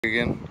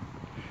Again,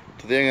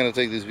 today I'm going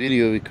to take this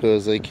video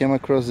because I came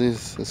across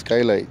these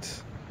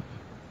skylights.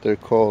 They're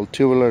called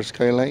tubular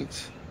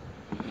skylights.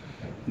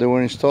 They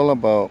were installed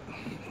about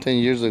 10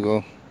 years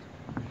ago,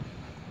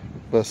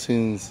 but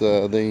since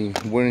they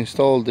were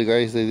installed, the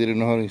guys, they didn't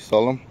know how to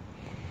install them.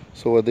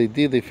 So what they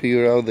did, they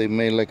figured out they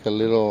made like a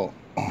little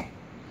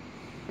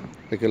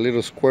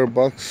square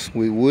box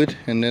with wood,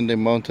 and then they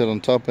mounted on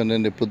top, and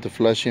then they put the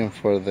flashing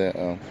for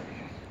the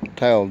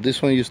tile.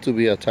 This one used to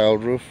be a tile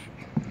roof.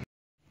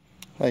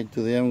 Hi,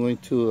 today I'm going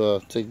to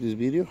take this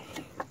video.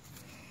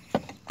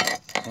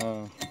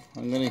 I'm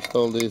going to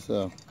install this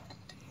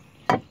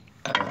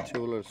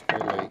tubular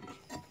skylight.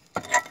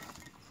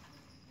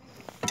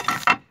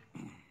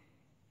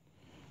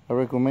 I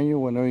recommend you,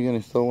 whenever you're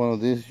going to install one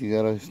of these, you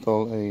got to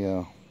install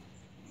a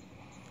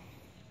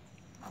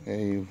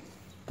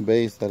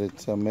base that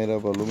it's made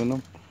of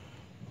aluminum.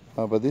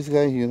 But this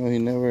guy, you know, he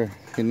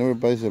never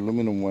buys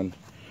aluminum one.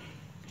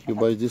 He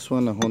buys this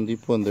one at Home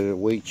Depot, and they're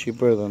way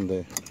cheaper than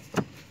the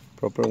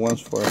proper ones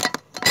for a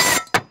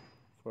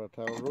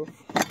tile roof.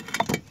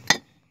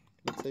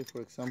 Let's say,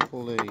 for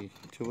example, a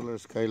tubular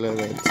skylight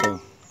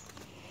that's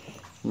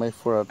made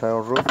for a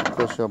tile roof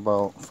costs you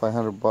about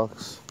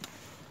 $500.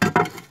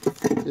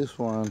 This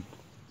one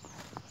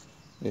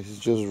is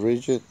just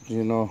rigid,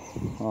 you know,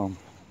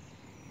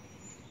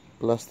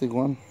 plastic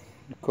one.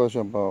 It costs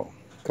you about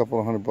a couple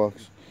of $100,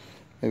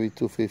 maybe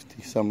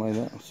 $250, something like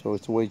that. So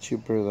it's way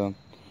cheaper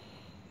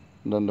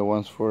than the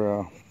ones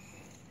for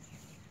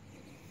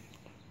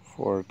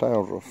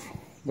tile roof.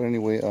 But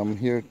anyway, I'm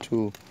here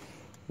to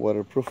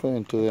waterproof it,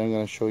 and today I'm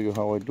going to show you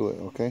how I do it.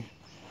 Okay,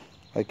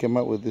 I came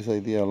up with this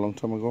idea a long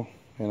time ago,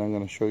 and I'm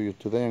going to show you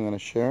today. I'm going to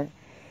share it.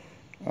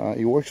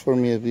 It works for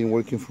me. It's been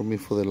working for me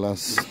for the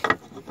last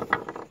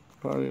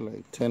probably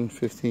like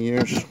 10-15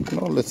 years.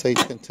 No, let's say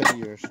 10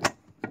 years.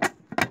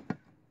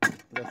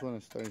 That's when I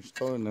started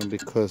installing them,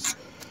 because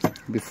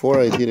before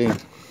I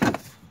didn't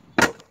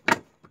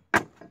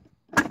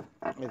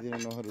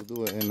know how to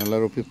do it, and a lot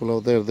of people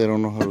out there, they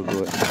don't know how to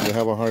do it. They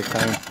have a hard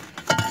time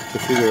to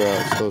figure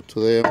out. So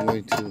today I'm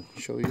going to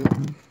show you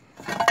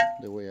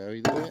the way I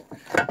do it,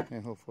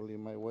 and hopefully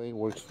my way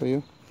works for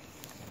you.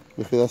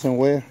 If it doesn't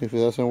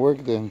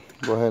work, then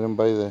go ahead and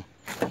buy the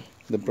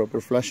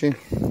proper flashing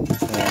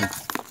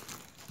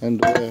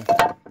and do it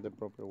the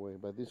proper way.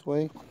 But this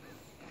way,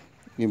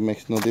 it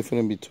makes no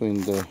difference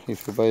between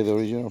if you buy the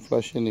original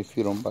flashing, if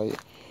you don't buy it.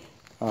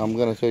 I'm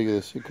gonna tell you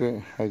the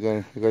secret. I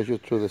got you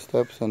through the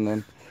steps, and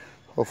then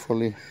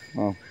hopefully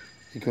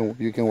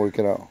you can work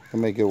it out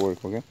and make it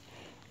work. Okay,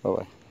 bye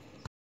bye.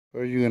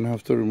 First, you're gonna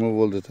have to remove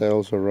all the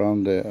tiles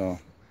around the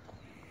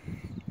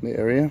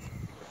area.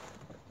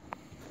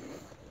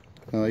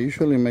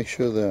 Usually make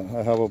sure that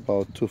I have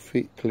about 2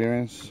 feet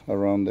clearance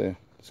around the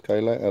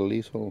skylight, at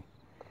least, or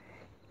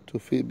 2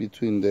 feet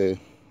between the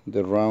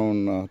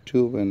round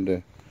tube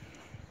and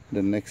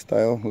the next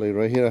tile. Like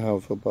right here, I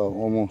have about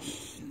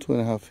almost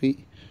 2.5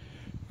 feet.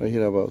 Right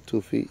here, about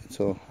 2 feet.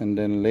 So, and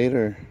then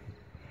later,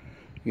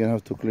 you're gonna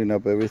have to clean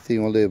up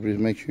everything, all the debris.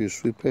 Make sure you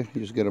sweep it.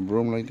 You just get a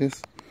broom like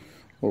this,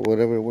 or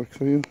whatever works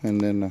for you,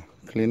 and then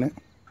clean it.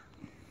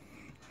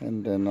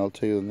 And then I'll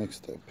tell you the next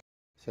step.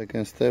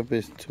 Second step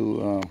is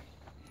to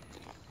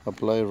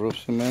apply roof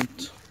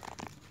cement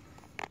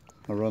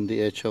around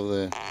the edge of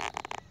the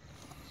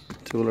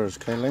tubular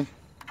skylight.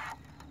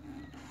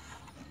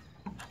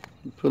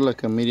 Put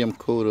like a medium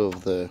coat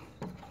of the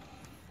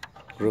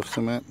roof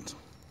cement,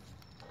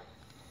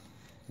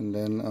 and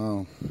then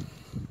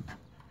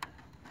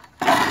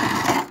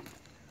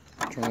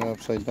turn it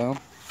upside down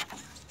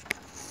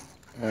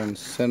and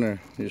center.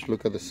 You just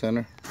look at the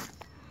center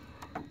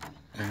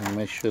and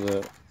make sure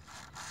that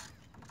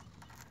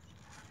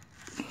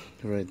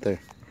right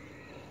there.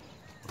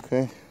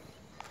 Okay.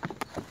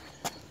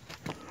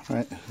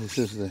 Right. This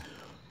is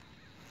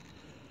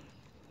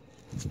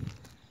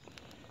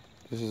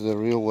the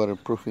real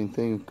waterproofing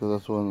thing, because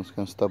that's one that's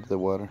gonna stop the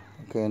water.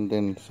 Okay, and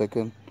then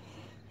second,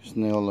 just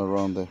nail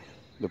around the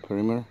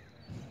perimeter,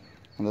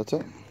 and that's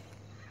it.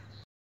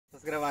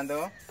 ¿Estás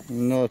grabando?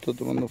 No, estoy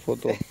tomando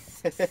foto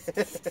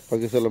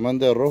para que se lo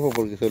mande a Rojo,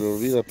 porque se le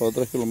olvida. Para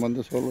otra vez que lo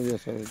mande solo, ya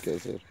sabe qué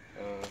hacer.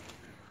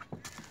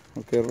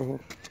 Ok, Rojo,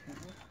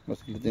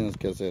 así le tienes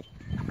que hacer.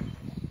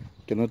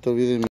 Que no te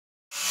olvides.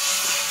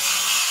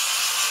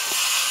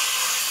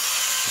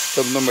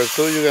 Step number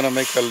 2, you're gonna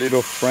make a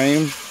little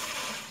frame,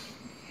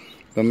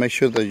 but make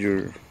sure that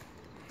your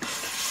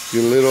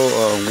little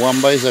one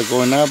bys are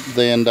going up,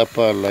 they end up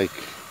like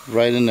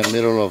right in the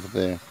middle of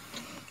the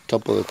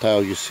top of the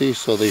tile, you see,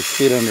 so they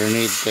fit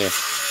underneath the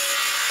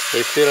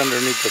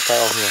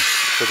tile here,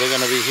 so they're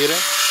gonna be hidden.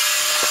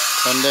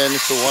 And then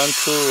if you want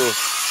to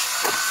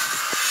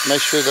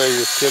make sure that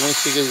your ceiling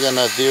stick is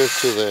gonna adhere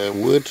to the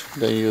wood,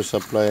 then you just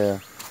apply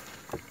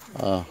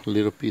a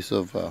little piece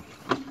of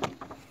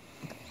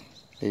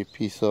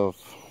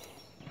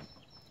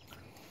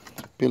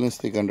peeling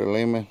stick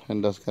underlayment,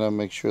 and that's gonna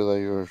make sure that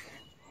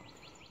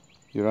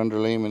your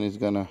underlayment is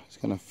gonna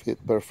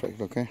fit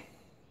perfect. Okay.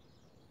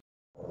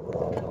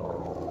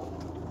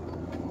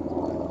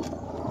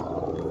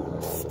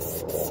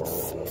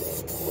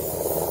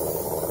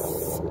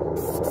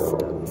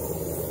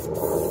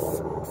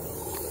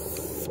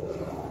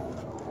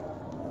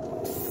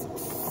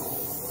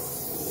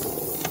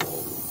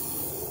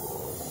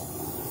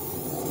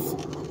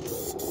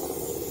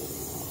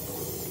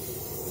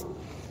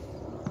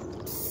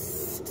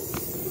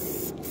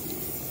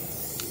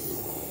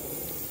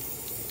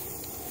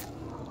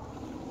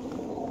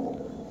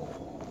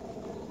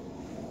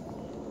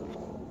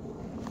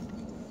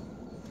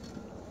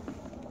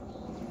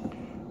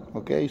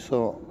 Okay,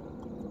 so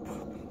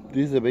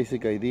this is the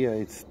basic idea.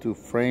 It's to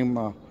frame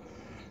a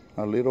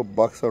little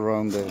box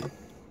around the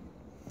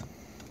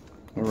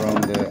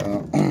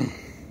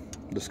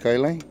the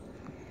skylight,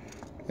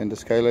 and the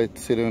skylight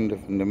sitting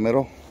in the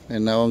middle.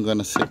 And now I'm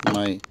gonna set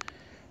my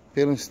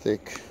peeling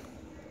stick.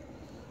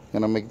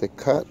 Gonna make the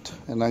cut,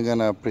 and I'm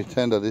gonna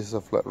pretend that this is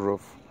a flat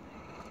roof.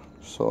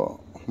 So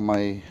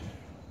my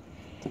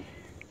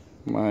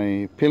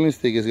peeling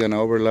stick is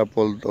gonna overlap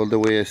all the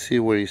way. I see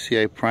where you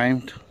see I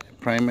prime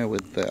it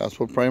with the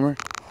asphalt primer.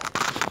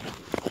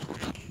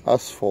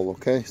 Asphalt,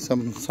 okay?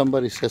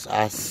 Somebody says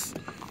ass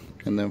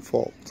and then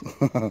fault.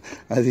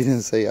 I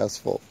didn't say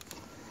asphalt.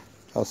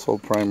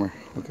 Asphalt primer,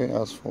 okay?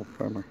 Asphalt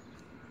primer.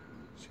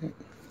 See?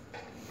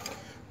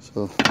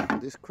 So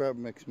this crab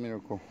makes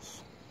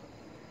miracles.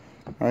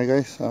 All right,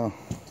 guys.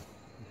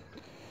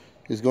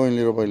 It's going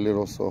little by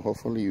little, so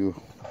hopefully you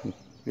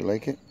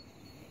like it,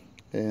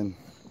 and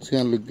it's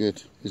gonna look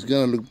good. It's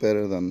gonna look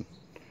better than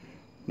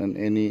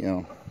any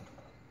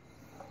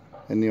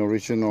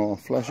original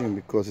flashing,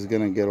 because it's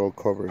gonna get all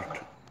covered.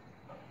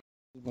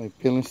 My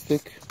peeling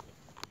stick.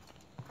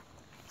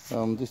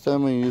 This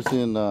time I'm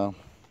using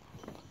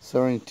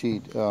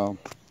Serenity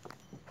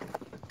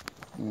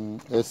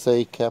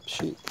SA cap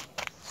sheet.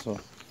 So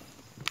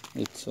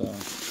it's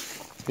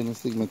peeling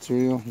stick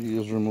material.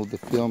 You just remove the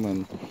film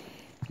and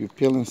your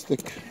peeling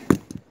stick,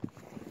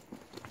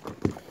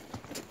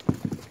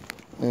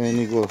 and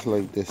it goes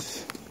like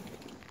this.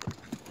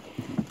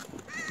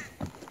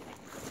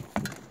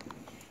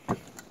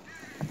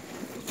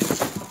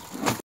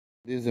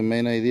 This is the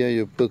main idea.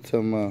 You put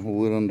some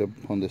wood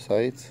on the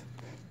sides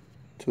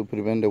to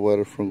prevent the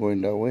water from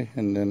going that way,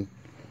 and then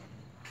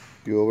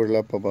you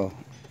overlap about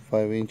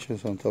 5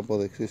 inches on top of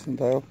the existing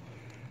tile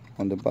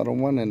on the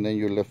bottom one, and then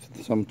you left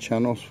some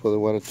channels for the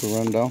water to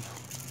run down.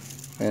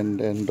 And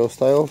then those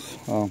tiles,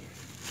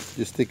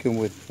 you stick them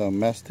with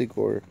mastic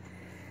or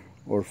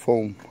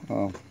foam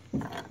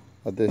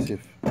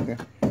adhesive. Okay.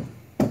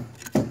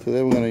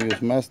 Today we're gonna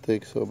use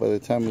mastic, so by the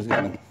time it's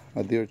gonna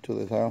adhere to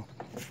the tile.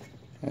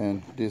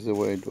 And this is the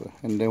way I do it.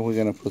 And then we're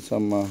gonna put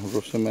some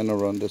roof cement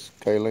around the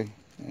skylight,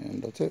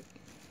 and that's it.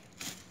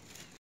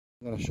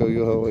 I'm gonna show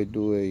you how I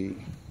do a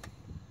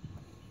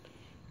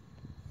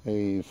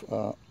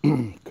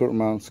curb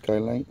mount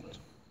skylight.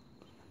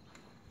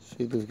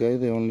 See this guy?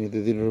 They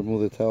didn't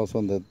remove the tiles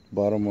on the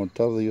bottom or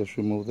top. They just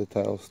removed the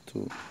tiles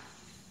to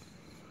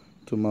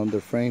mount the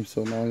frame.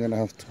 So now I'm gonna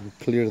have to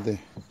clear the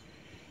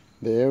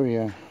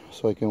area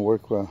so I can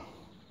work with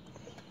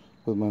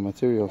my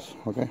materials.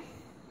 Okay.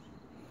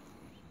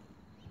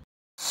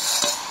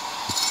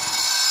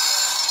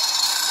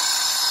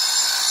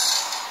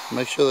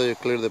 Make sure that you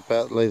clear the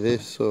path like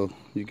this so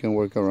you can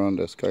work around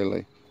the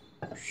skylight.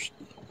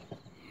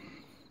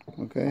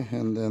 Okay,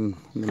 and then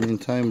in the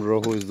meantime,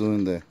 Rojo is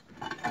doing the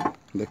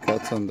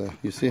cuts on the.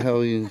 You see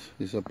how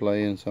he's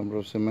applying some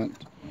roof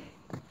cement,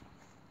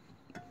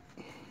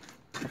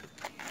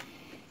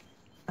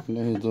 and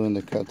then he's doing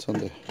the cuts on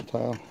the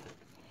tile,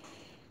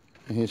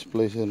 and he's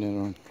placing it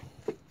on.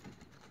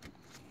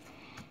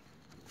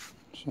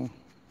 So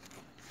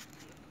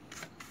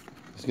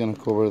he's gonna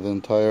cover the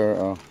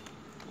entire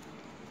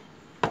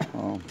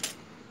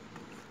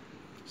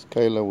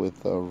skylight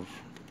with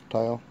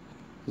tile.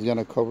 He's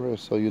gonna cover it,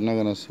 so you're not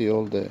gonna see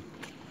all the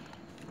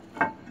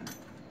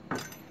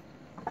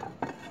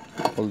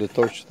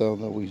torch tile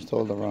that we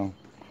installed around.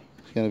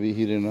 It's gonna be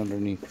hidden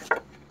underneath.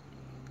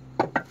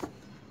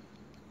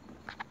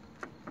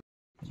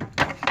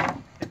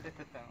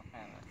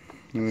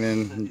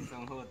 And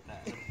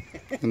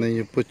then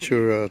you put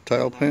your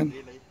tile pan.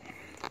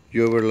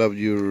 You overlap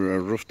your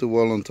roof to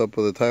wall on top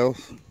of the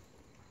tiles,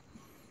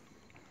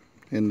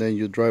 and then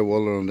you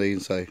drywall it on the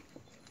inside.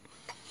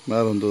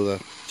 I don't do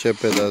that.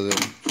 Chepe does it.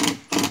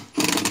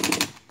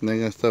 And then I'm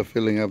gonna start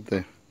filling up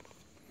the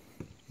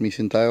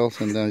missing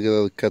tiles, and then I get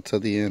all the cuts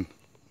at the end.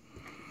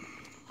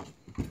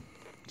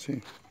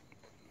 See?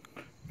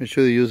 Make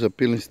sure you use a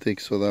peeling stick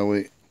so that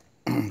way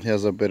it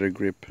has a better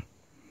grip.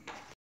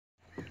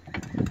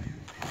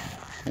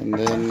 And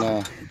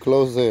then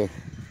close the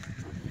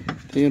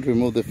thing,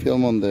 remove the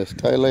film on the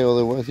skylight.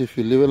 Otherwise, if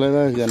you leave it like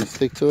that, it's gonna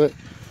stick to it.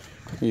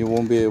 You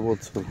won't be able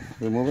to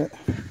remove it.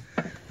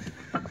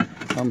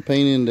 I'm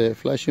painting the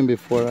flashing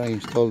before I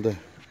install the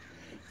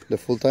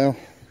full tile.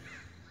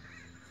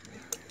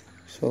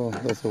 So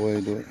that's the way I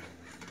do it.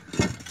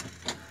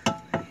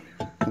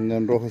 And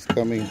then Rojo is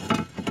coming.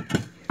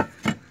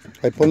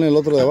 Ahí ponle el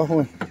otro de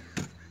abajo.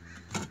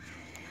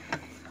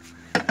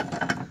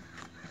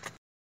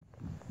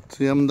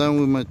 See, I'm done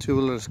with my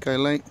tubular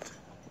skylight.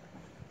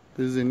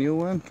 This is a new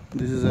one.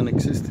 This is an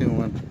existing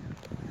one.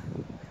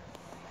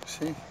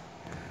 See?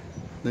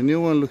 The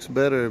new one looks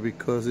better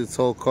because it's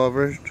all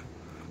covered,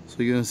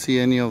 so you don't see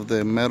any of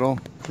the metal,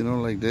 you know,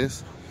 like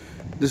this.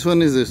 This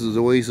one is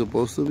the way it's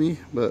supposed to be,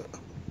 but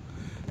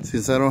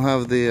since I don't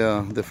have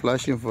the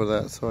flashing for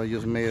that, so I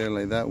just made it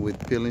like that with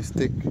peeling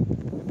stick.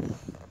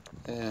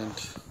 And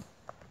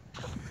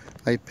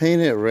I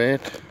painted it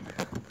red.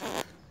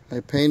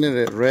 I painted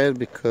it red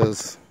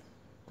because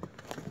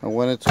I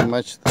wanted to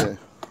match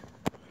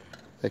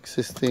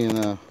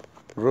existing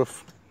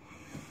roof.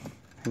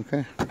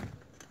 Okay,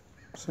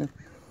 see,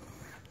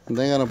 and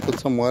then I'm gonna put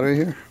some water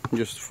here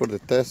just for the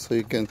test so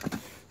you can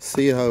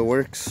see how it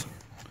works.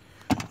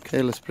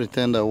 Okay, let's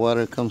pretend that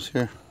water comes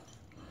here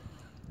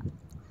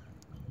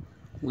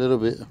a little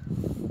bit,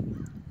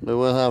 but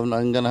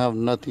I'm gonna have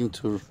nothing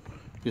to.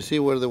 You see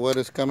where the water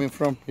is coming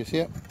from? You see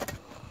it?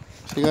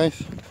 See,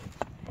 guys?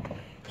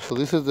 So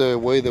this is the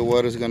way the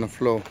water is gonna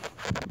flow.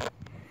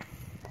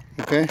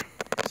 Okay,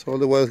 so all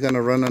the water is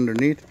gonna run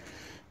underneath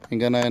and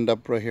gonna end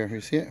up right here.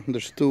 You see it?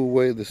 There's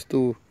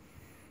two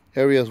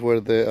areas where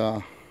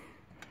the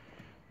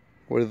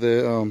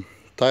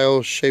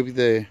tile shape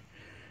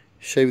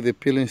the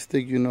peeling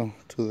stick, you know,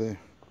 to the.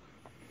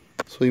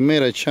 So we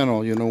made a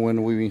channel, you know,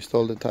 when we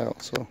installed the tile.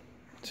 So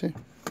see,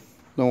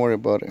 don't worry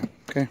about it.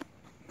 Okay.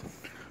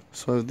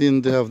 So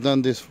they have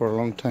done this for a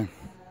long time.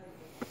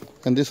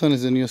 And this one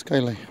is the new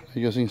skylight I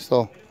just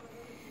installed.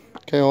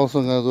 Okay, also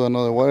I'm gonna do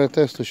another water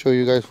test to show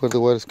you guys where the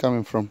water is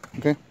coming from.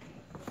 Okay,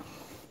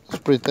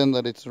 let's pretend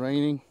that it's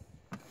raining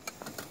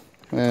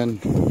and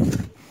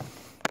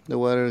the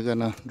water is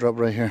gonna drop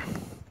right here.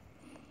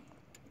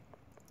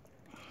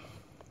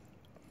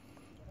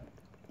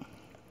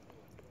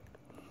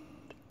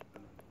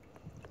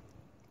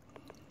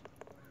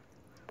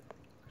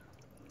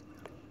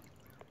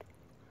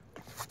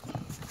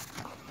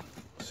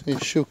 See,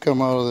 it should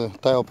come out of the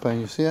tile pan.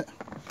 You see it?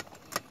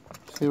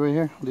 See right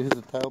here? This is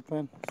the tile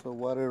pan. So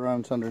water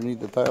runs underneath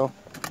the tile.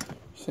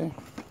 See?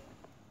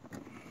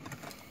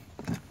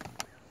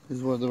 This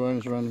is where the water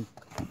is running.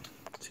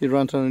 See, it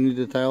runs underneath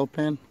the tile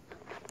pan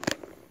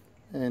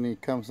and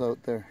it comes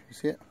out there. You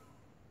see it?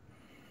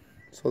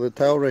 So the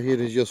tile right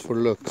here is just for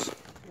looks,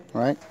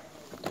 right?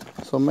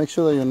 So make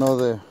sure that you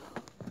know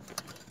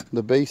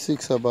the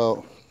basics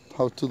about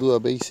how to do a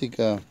basic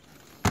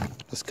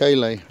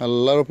skylight. A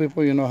lot of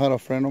people, you know, had a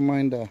friend of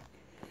mine that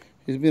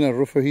he's been a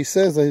roofer. He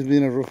says that he's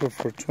been a roofer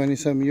for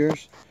 20-some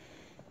years.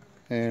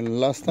 And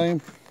last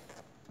time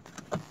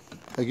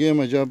I gave him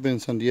a job in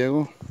San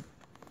Diego,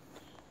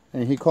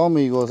 and he called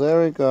me. He goes,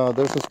 Eric,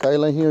 there's a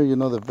skylight here, you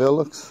know, the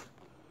Velux.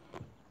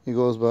 He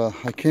goes, but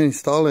I can't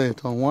install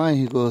it. On why?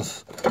 He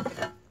goes,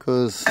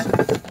 because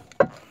I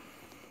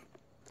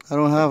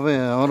don't have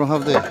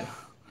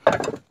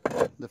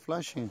the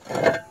flashing.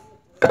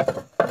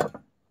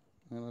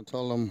 And I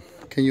told him,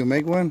 can you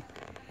make one?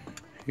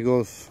 He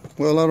goes,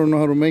 well, I don't know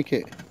how to make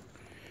it.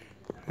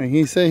 And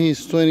he said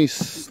he's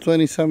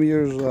 20-some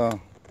years,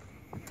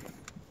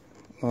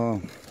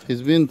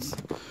 he's been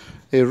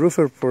a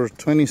roofer for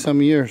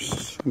 20-some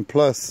years and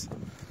plus.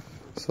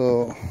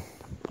 So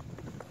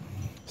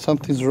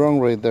something's wrong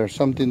right there.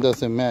 Something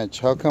doesn't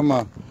match. How come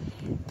a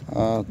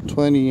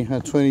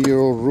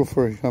 20-year-old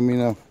roofer, I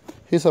mean,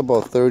 he's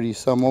about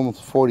 30-some,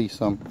 almost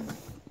 40-some,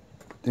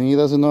 and he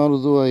doesn't know how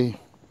to do a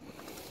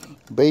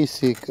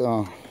basic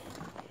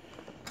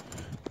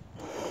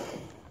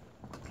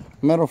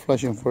metal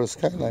flashing for a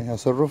skylight?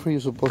 As a roofer, you're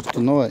supposed to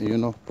know it, you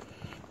know.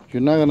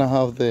 You're not gonna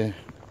have the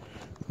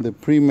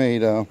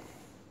pre-made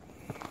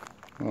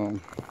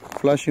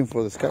flashing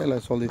for the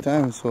skylights all the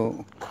time,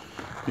 so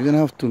you're gonna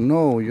have to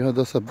know.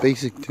 That's a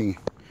basic thing.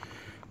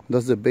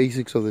 That's the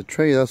basics of the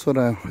trade. That's what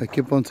I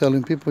keep on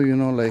telling people, you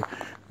know, like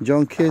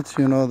young kids,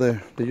 you know, they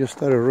just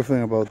started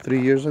roofing about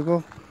 3 years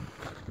ago.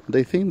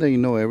 They think they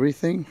know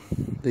everything.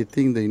 They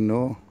think they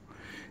know.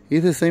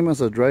 It's the same as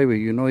a driver,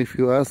 you know. If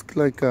you ask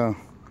like a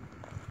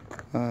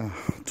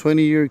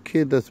 20-year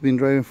kid that's been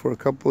driving for a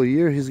couple of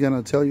years, he's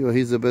gonna tell you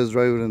he's the best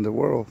driver in the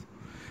world.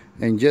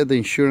 And yet the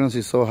insurance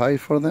is so high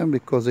for them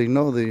because they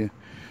know they're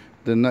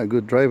not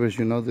good drivers,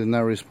 you know. They're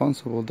not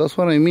responsible. That's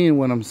what I mean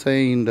when I'm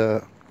saying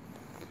that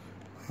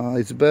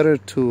it's better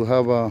to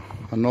have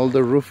an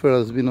older roofer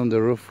that's been on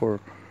the roof for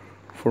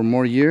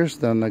more years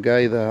than a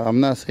guy that, I'm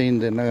not saying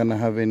they're not gonna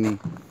have any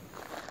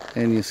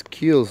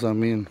skills. I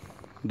mean,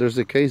 there's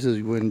the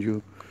cases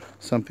when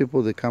some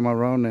people, they come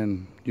around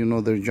and, you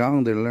know, they're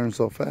young, they learn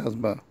so fast,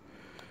 but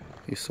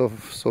it's so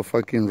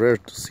fucking rare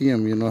to see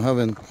them, you know.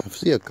 I've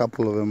seen a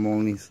couple of them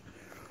only,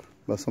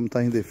 but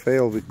sometimes they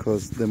fail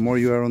because the more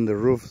you are on the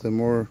roof, the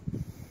more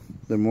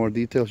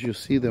details you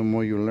see, the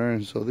more you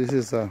learn. So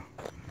this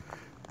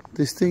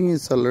thing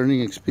is a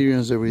learning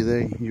experience every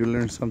day. You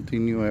learn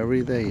something new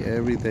every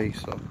day.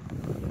 So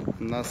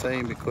I'm not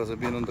saying because I've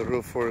been on the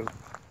roof for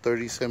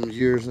 30-some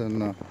years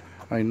and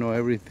I know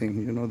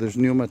everything. You know, there's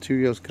new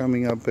materials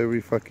coming up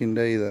every fucking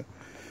day,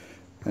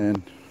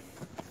 and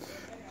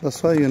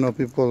that's why, you know,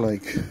 people,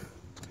 like,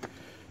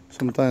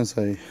 sometimes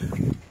I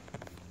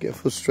get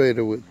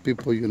frustrated with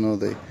people, you know.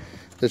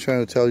 They're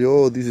trying to tell you,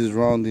 oh, this is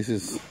wrong,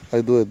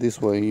 I do it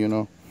this way, you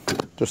know.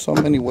 There's so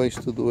many ways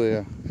to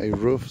do a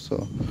roof,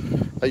 so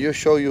I just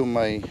show you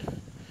my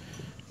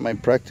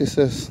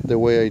practices, the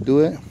way I do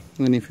it.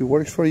 And if it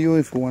works for you,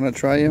 if you want to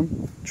try it.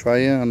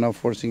 I'm not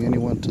forcing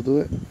anyone to do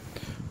it,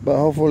 but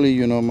hopefully,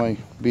 you know, my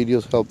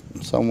videos help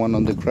someone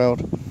on the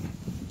crowd.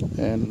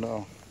 And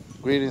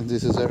greetings,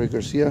 this is Eric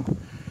Garcia.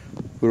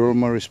 With all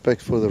my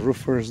respect for the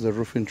roofers, the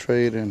roofing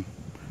trade, and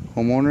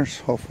homeowners.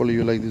 Hopefully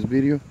you like this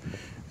video,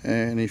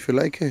 And if you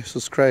like it,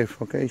 subscribe,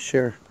 okay?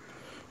 Share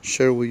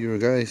with your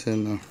guys,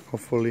 and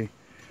hopefully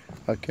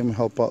I can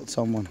help out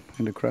someone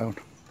in the crowd.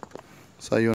 Sayonara.